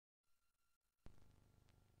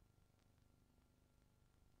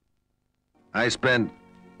I spent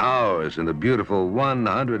hours in the beautiful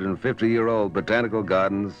 150-year-old botanical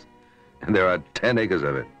gardens, and there are 10 acres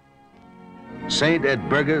of it. St.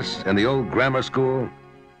 Edburgus and the old grammar school,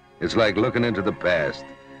 it's like looking into the past,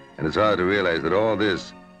 and it's hard to realize that all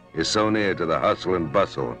this is so near to the hustle and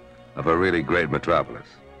bustle of a really great metropolis.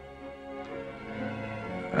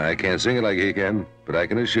 I can't sing it like he can, but I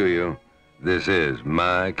can assure you, this is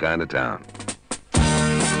my kind of town.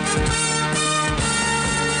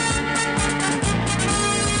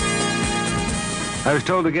 I was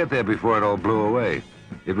told to get there before it all blew away.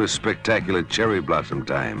 It was spectacular cherry blossom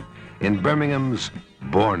time in Birmingham's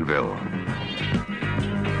Bourneville.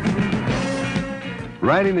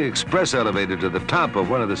 Riding the express elevator to the top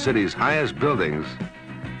of one of the city's highest buildings,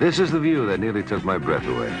 this is the view that nearly took my breath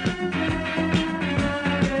away.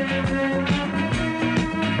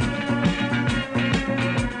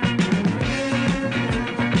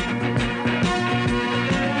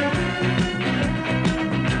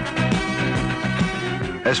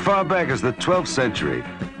 As far back as the 12th century,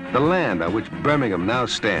 the land on which Birmingham now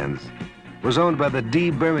stands was owned by the D.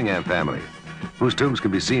 Birmingham family, whose tombs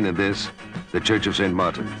can be seen in this, the Church of St.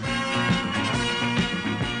 Martin.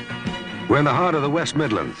 We're in the heart of the West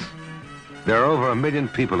Midlands. There are over 1 million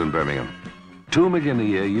people in Birmingham. 2 million a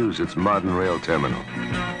year use its modern rail terminal.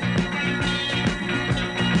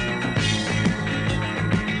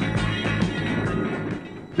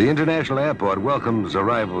 The international airport welcomes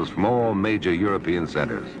arrivals from all major European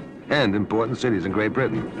centers and important cities in Great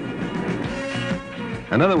Britain.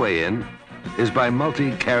 Another way in is by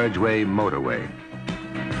multi-carriageway motorway.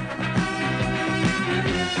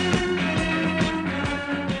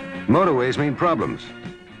 Motorways mean problems.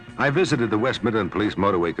 I visited the West Midland Police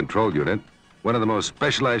Motorway Control Unit, one of the most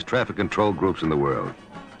specialized traffic control groups in the world.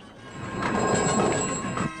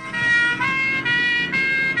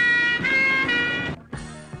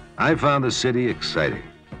 I found the city exciting.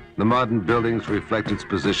 The modern buildings reflect its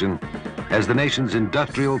position as the nation's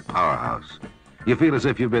industrial powerhouse. You feel as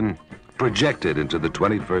if you've been projected into the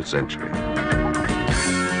 21st century.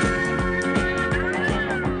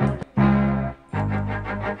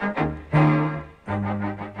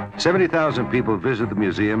 "70,000 people visit the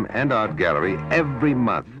museum and art gallery every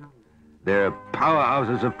month. They're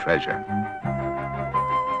powerhouses of treasure.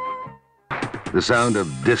 The sound of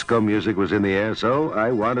disco music was in the air, so I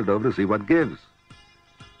wandered over to see what gives.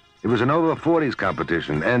 It was an over 40s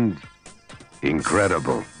competition, and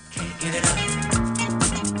incredible.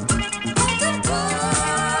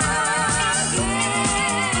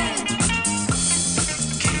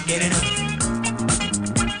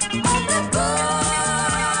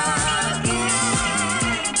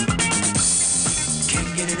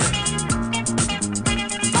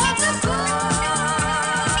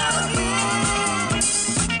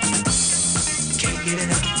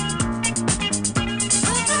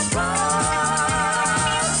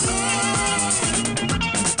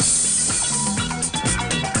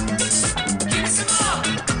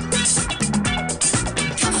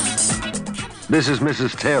 This is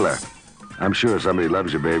Mrs. Taylor. I'm sure somebody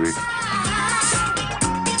loves you, baby.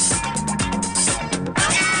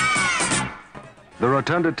 The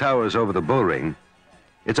rotunda towers over the bull ring.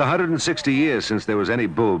 It's 160 years since there was any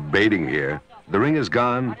bull baiting here. The ring is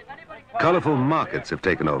gone. Colorful markets have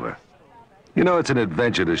taken over. You know, it's an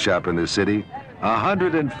adventure to shop in this city.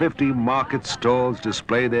 150 market stalls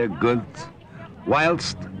display their goods,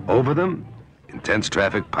 whilst over them, intense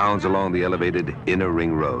traffic pounds along the elevated inner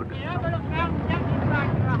ring road.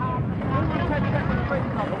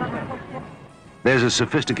 There's a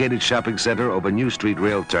sophisticated shopping center over New Street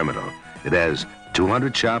Rail Terminal. It has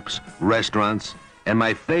 200 shops, restaurants, and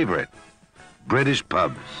my favorite, British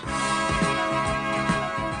pubs.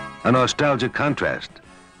 A nostalgic contrast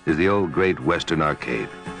is the old Great Western Arcade.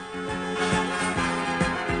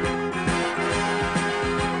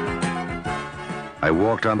 I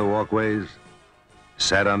walked on the walkways,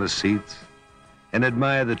 sat on the seats, and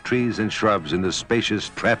admired the trees and shrubs in the spacious,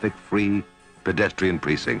 traffic-free pedestrian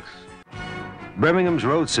precincts. Birmingham's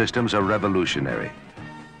road systems are revolutionary.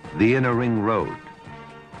 The Inner Ring Road,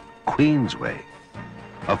 Queensway,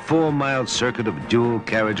 a 4-mile circuit of dual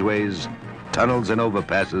carriageways, tunnels and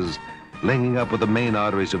overpasses, linking up with the main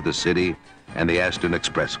arteries of the city and the Aston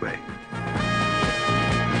Expressway.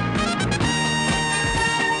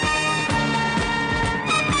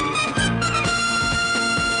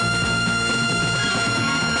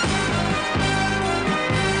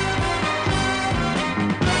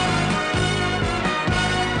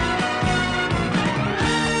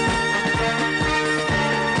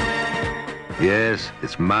 Yes,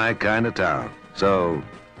 it's my kind of town. So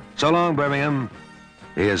long, Birmingham.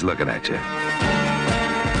 Here's looking at you.